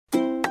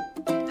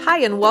Hi,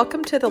 and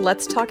welcome to the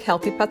Let's Talk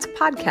Healthy Pets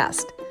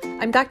podcast.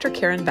 I'm Dr.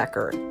 Karen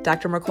Becker,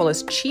 Dr.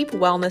 Mercola's Chief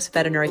Wellness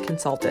Veterinary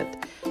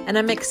Consultant, and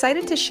I'm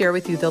excited to share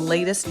with you the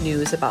latest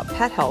news about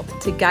pet health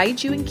to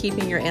guide you in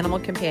keeping your animal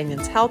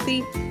companions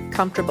healthy,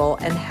 comfortable,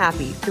 and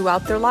happy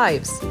throughout their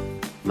lives.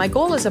 My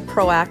goal as a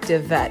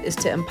proactive vet is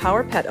to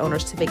empower pet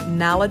owners to make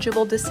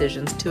knowledgeable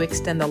decisions to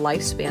extend the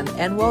lifespan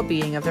and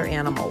well-being of their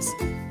animals.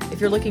 If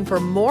you're looking for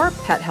more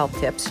pet health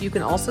tips, you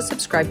can also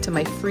subscribe to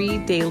my free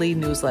daily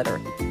newsletter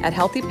at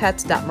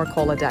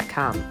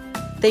healthypets.mercola.com.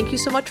 Thank you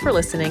so much for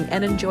listening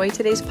and enjoy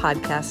today's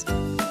podcast.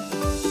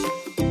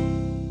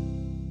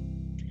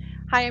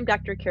 Hi, I'm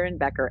Dr. Karen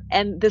Becker,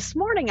 and this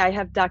morning I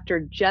have Dr.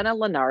 Jenna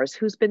Linares,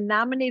 who's been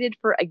nominated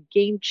for a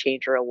Game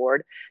Changer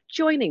Award,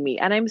 joining me,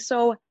 and I'm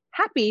so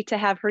happy to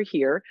have her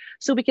here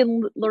so we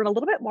can learn a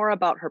little bit more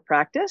about her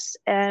practice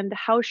and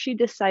how she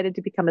decided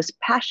to become as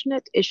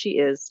passionate as she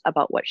is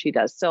about what she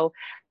does. So,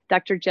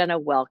 Dr. Jenna,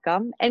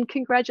 welcome and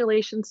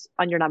congratulations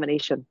on your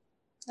nomination.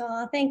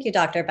 Oh, thank you,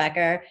 Dr.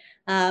 Becker.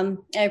 I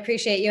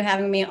appreciate you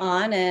having me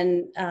on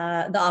and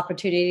the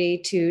opportunity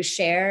to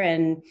share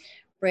and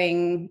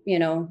bring,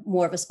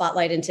 more of a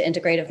spotlight into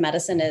integrative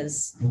medicine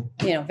is,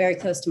 very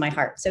close to my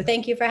heart. So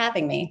thank you for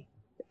having me.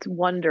 It's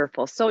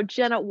wonderful. So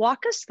Jenna,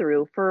 walk us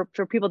through for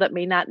people that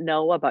may not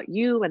know about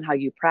you and how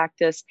you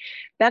practice.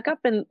 Back up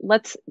and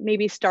let's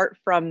maybe start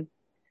from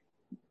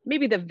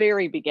maybe the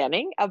very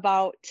beginning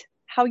about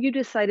how you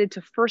decided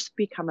to first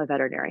become a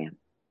veterinarian.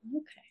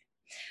 Okay.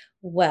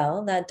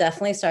 Well, that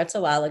definitely starts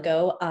a while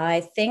ago. I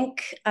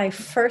think I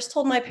first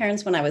told my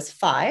parents when I was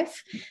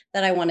 5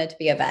 that I wanted to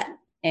be a vet.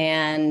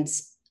 And,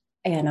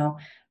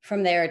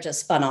 from there it just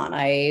spun on.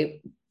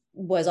 I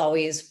was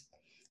always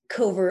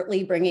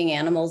covertly bringing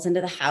animals into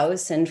the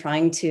house and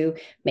trying to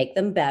make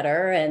them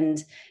better.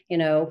 And,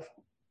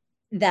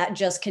 that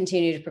just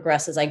continued to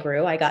progress as I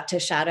grew. I got to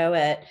shadow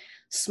at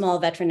small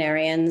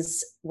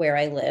veterinarians where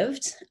I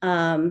lived.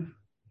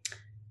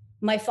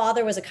 My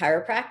father was a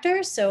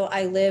chiropractor, so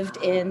I lived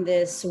in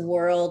this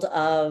world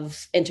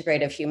of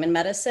integrative human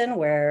medicine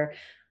where,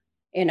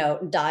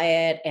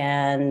 diet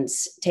and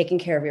taking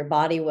care of your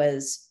body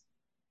was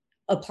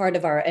a part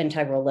of our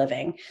integral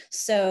living.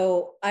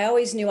 So I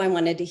always knew I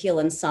wanted to heal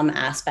in some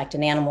aspect,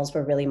 and animals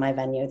were really my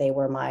venue. They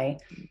were my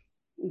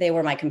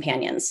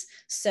companions.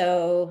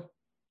 So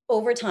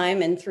over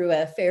time and through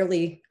a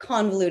fairly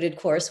convoluted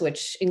course,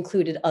 which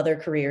included other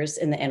careers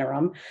in the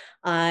interim,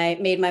 I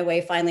made my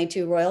way finally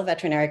to Royal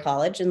Veterinary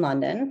College in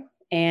London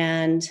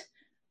and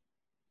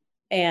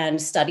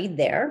studied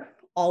there,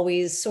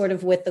 always sort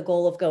of with the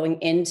goal of going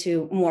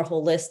into more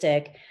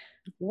holistic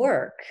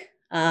work.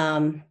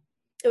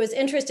 It was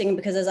interesting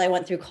because as I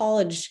went through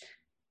college,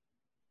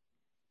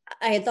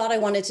 I had thought I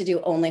wanted to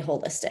do only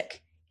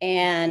holistic.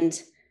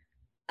 And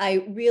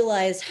I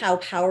realized how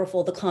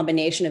powerful the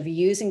combination of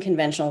using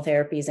conventional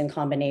therapies in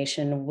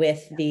combination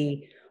with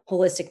the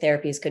holistic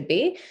therapies could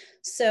be.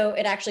 So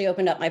it actually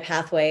opened up my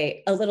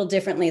pathway a little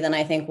differently than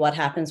I think what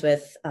happens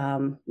with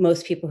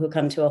most people who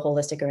come to a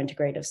holistic or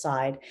integrative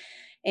side.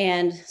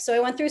 And so I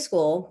went through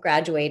school,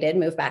 graduated,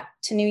 moved back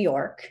to New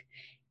York,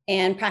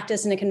 and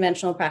practiced in a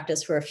conventional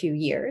practice for a few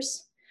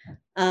years.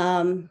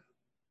 And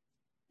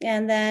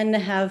then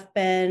have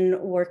been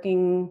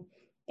working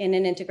in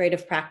an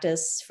integrative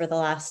practice for the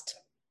last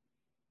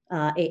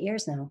 8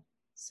 years now.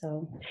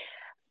 So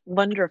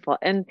wonderful.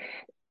 And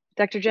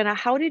Dr. Jenna,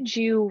 how did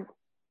you,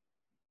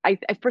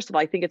 first of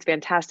all, I think it's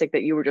fantastic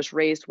that you were just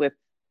raised with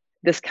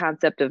this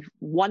concept of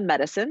one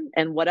medicine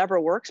and whatever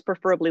works,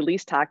 preferably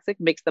least toxic,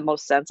 makes the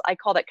most sense. I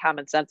call that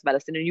common sense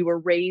medicine. And you were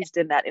raised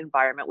in that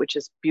environment, which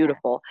is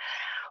beautiful.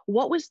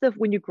 What was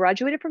when you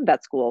graduated from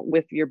vet school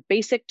with your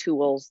basic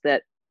tools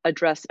that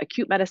address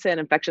acute medicine,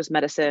 infectious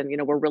medicine,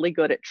 we're really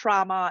good at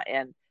trauma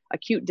and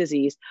acute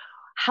disease.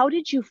 How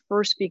did you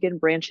first begin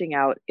branching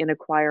out in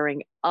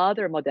acquiring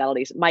other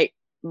modalities?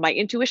 My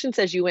intuition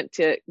says you went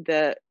to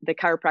the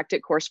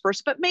chiropractic course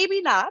first, but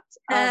maybe not.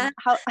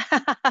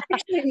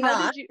 Actually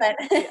not.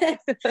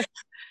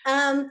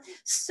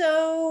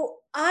 So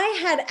I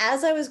had,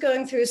 as I was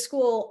going through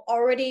school,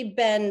 already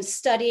been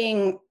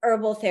studying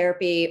herbal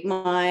therapy,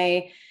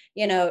 my,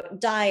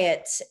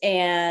 diet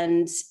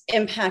and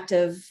impact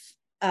of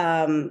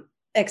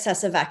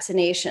excessive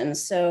vaccinations.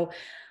 So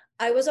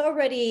I was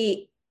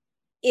already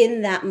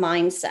in that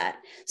mindset.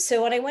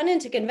 So when I went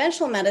into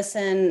conventional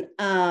medicine,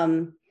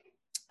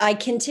 I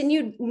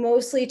continued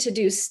mostly to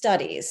do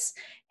studies.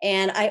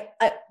 And I,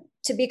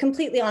 to be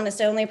completely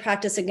honest, I only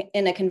practiced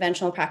in a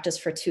conventional practice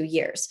for 2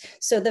 years.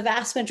 So the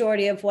vast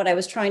majority of what I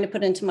was trying to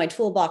put into my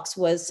toolbox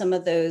was some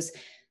of those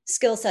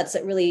skill sets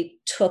that really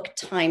took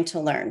time to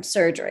learn.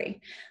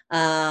 Surgery,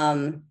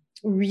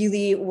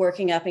 really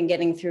working up and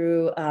getting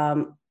through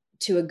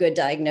to a good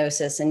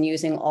diagnosis and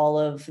using all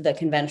of the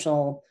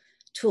conventional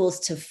tools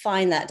to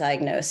find that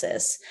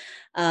diagnosis.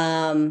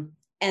 And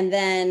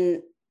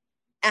then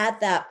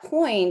at that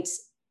point,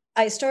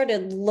 I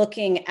started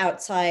looking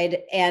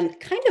outside and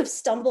kind of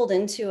stumbled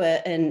into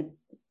a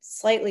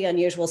slightly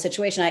unusual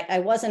situation. I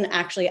wasn't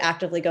actually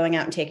actively going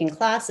out and taking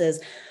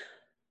classes,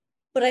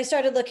 But I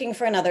started looking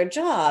for another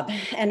job.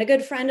 And a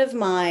good friend of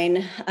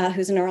mine,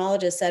 who's a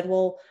neurologist, said,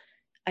 well,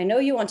 I know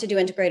you want to do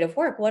integrative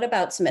work. What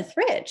about Smith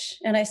Ridge?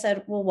 And I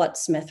said, well,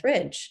 what's Smith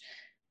Ridge?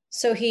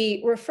 So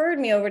he referred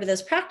me over to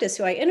this practice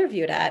who I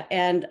interviewed at.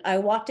 And I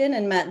walked in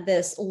and met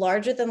this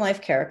larger than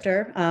life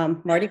character,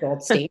 Marty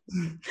Goldstein,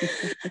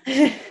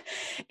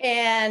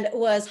 and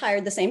was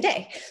hired the same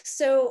day.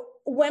 So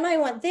when I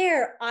went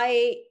there,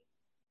 I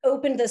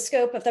opened the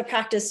scope of the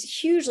practice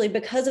hugely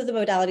because of the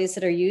modalities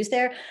that are used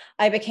there.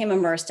 I became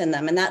immersed in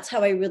them. And that's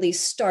how I really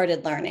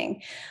started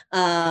learning.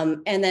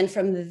 And then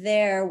from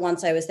there,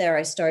 once I was there,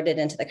 I started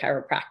into the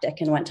chiropractic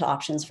and went to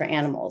options for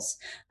animals.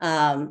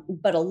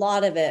 But a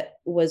lot of that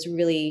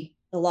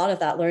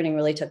learning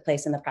really took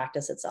place in the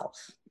practice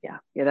itself. Yeah,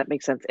 that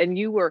makes sense. And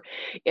you were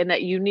in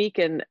that unique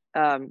and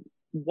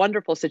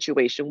wonderful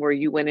situation where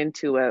you went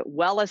into a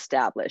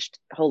well-established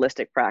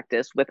holistic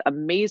practice with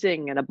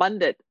amazing and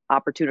abundant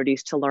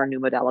opportunities to learn new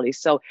modalities.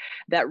 So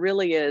that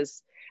really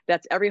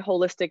that's every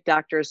holistic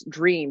doctor's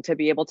dream, to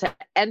be able to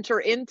enter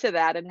into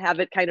that and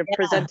have it kind of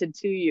presented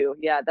to you.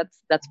 Yeah,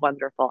 that's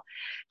wonderful.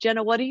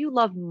 Jenna, what do you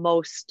love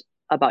most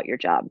about your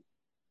job?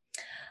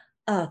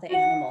 Oh, the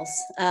animals.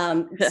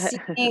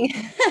 Seeing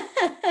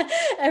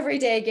every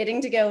day,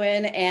 getting to go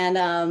in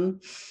and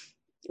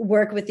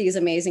work with these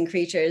amazing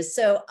creatures.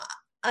 So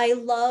I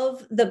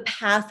love the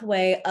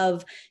pathway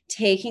of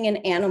taking an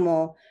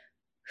animal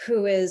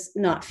who is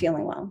not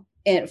feeling well,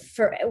 and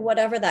for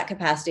whatever that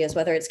capacity is,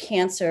 whether it's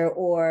cancer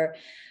or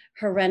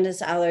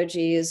horrendous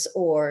allergies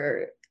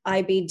or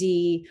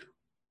IBD,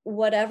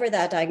 whatever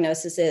that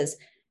diagnosis is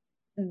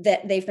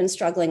that they've been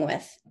struggling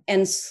with,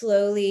 and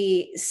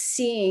slowly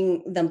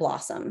seeing them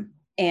blossom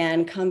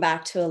and come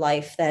back to a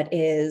life that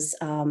is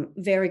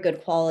very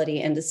good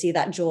quality, and to see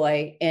that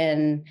joy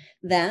in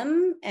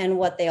them and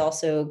what they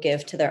also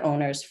give to their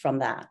owners from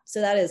that.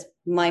 So that is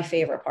my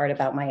favorite part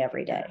about my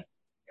everyday.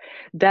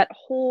 That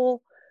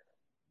whole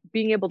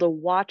being able to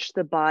watch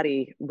the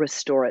body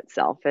restore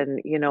itself.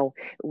 And,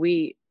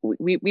 we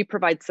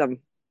provide some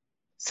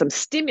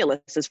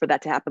stimuluses for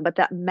that to happen, but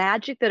that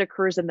magic that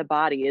occurs in the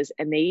body is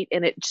innate.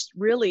 And it just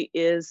really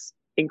is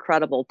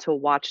incredible to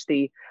watch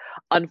the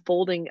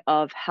unfolding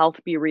of health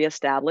be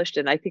reestablished.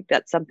 And I think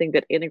that's something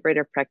that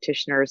integrative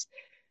practitioners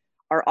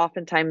are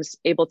oftentimes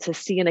able to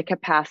see in a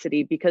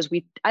capacity, because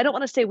I don't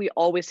want to say we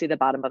always see the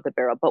bottom of the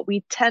barrel, but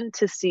we tend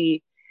to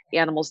see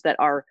animals that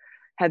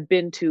have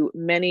been to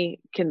many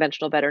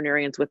conventional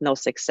veterinarians with no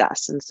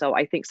success. And so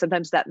I think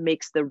sometimes that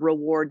makes the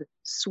reward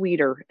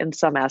sweeter in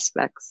some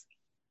aspects.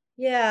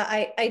 Yeah,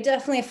 I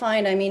definitely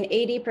find, 70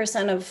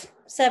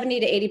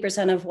 to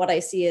 80% of what I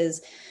see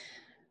is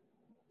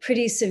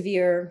pretty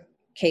severe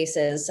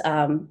cases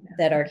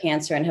that are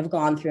cancer and have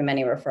gone through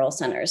many referral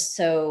centers.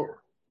 So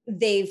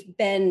they've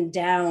been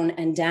down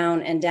and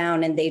down and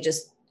down, and they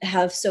just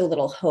have so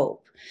little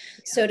hope.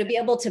 So to be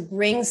able to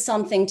bring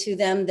something to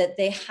them that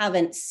they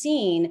haven't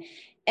seen,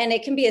 and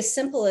it can be as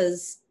simple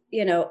as,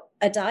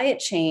 a diet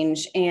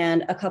change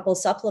and a couple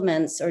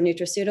supplements or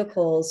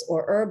nutraceuticals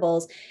or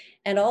herbals,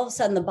 and all of a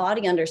sudden the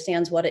body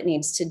understands what it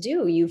needs to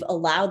do. You've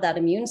allowed that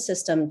immune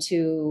system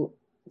to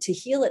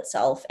heal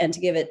itself and to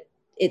give it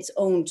its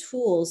own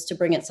tools to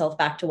bring itself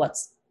back to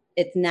what's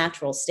its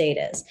natural state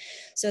is.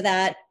 So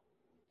that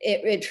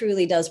it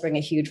truly does bring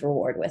a huge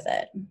reward with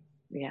it.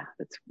 Yeah,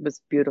 it was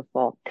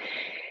beautiful.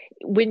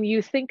 When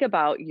you think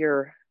about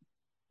your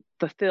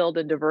fulfilled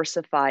and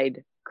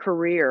diversified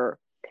career,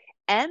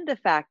 and the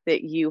fact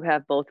that you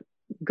have both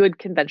good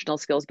conventional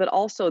skills, but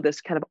also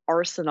this kind of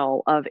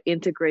arsenal of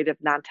integrative,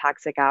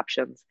 non-toxic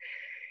options.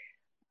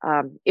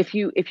 If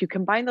you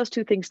combine those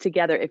two things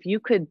together, if you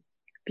could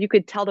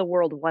tell the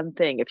world one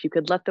thing, if you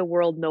could let the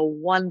world know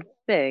one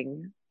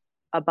thing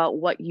about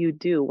what you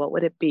do, what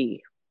would it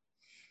be?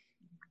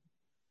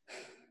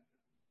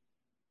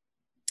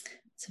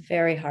 It's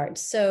very hard.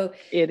 So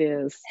it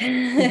is.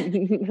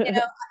 I've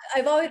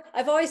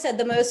always said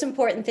the most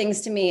important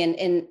things to me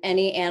in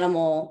any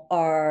animal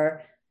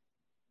are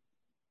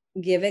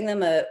giving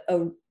them a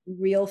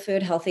real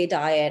food, healthy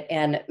diet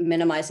and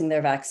minimizing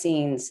their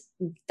vaccines.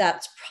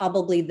 That's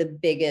probably the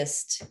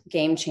biggest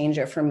game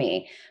changer for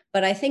me.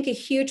 But I think a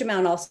huge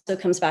amount also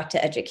comes back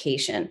to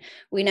education.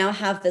 We now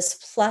have this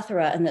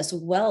plethora and this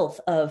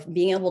wealth of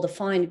being able to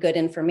find good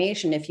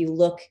information if you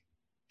look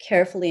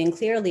carefully and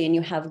clearly and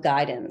you have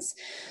guidance.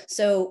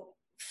 So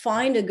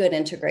find a good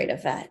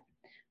integrative vet,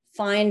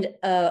 find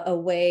a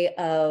way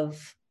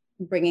of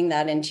bringing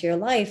that into your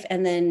life,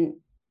 and then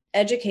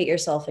educate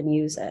yourself and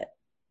use it.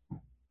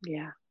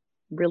 Yeah,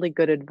 really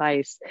good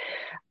advice.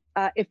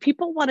 If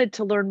people wanted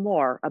to learn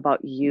more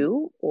about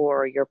you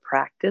or your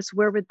practice,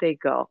 where would they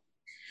go?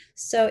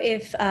 So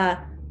if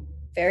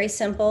very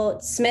simple,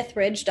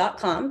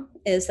 smithridge.com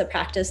is the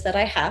practice that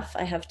I have.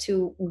 I have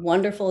two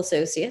wonderful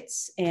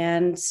associates,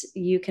 and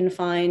you can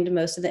find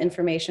most of the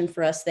information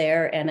for us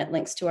there, and it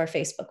links to our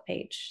Facebook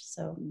page.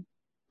 So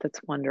that's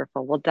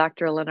wonderful. Well,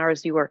 Dr.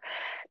 Linares, you were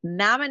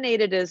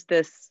nominated as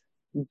this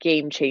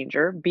game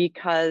changer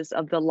because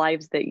of the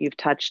lives that you've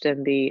touched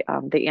and the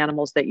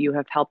animals that you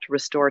have helped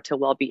restore to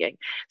well-being.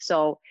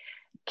 So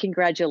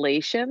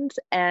congratulations.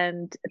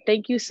 And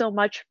thank you so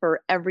much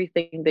for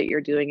everything that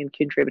you're doing and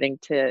contributing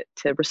to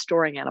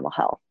restoring animal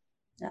health.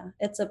 Yeah,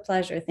 it's a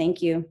pleasure.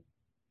 Thank you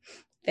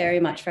very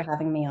much for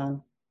having me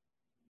on.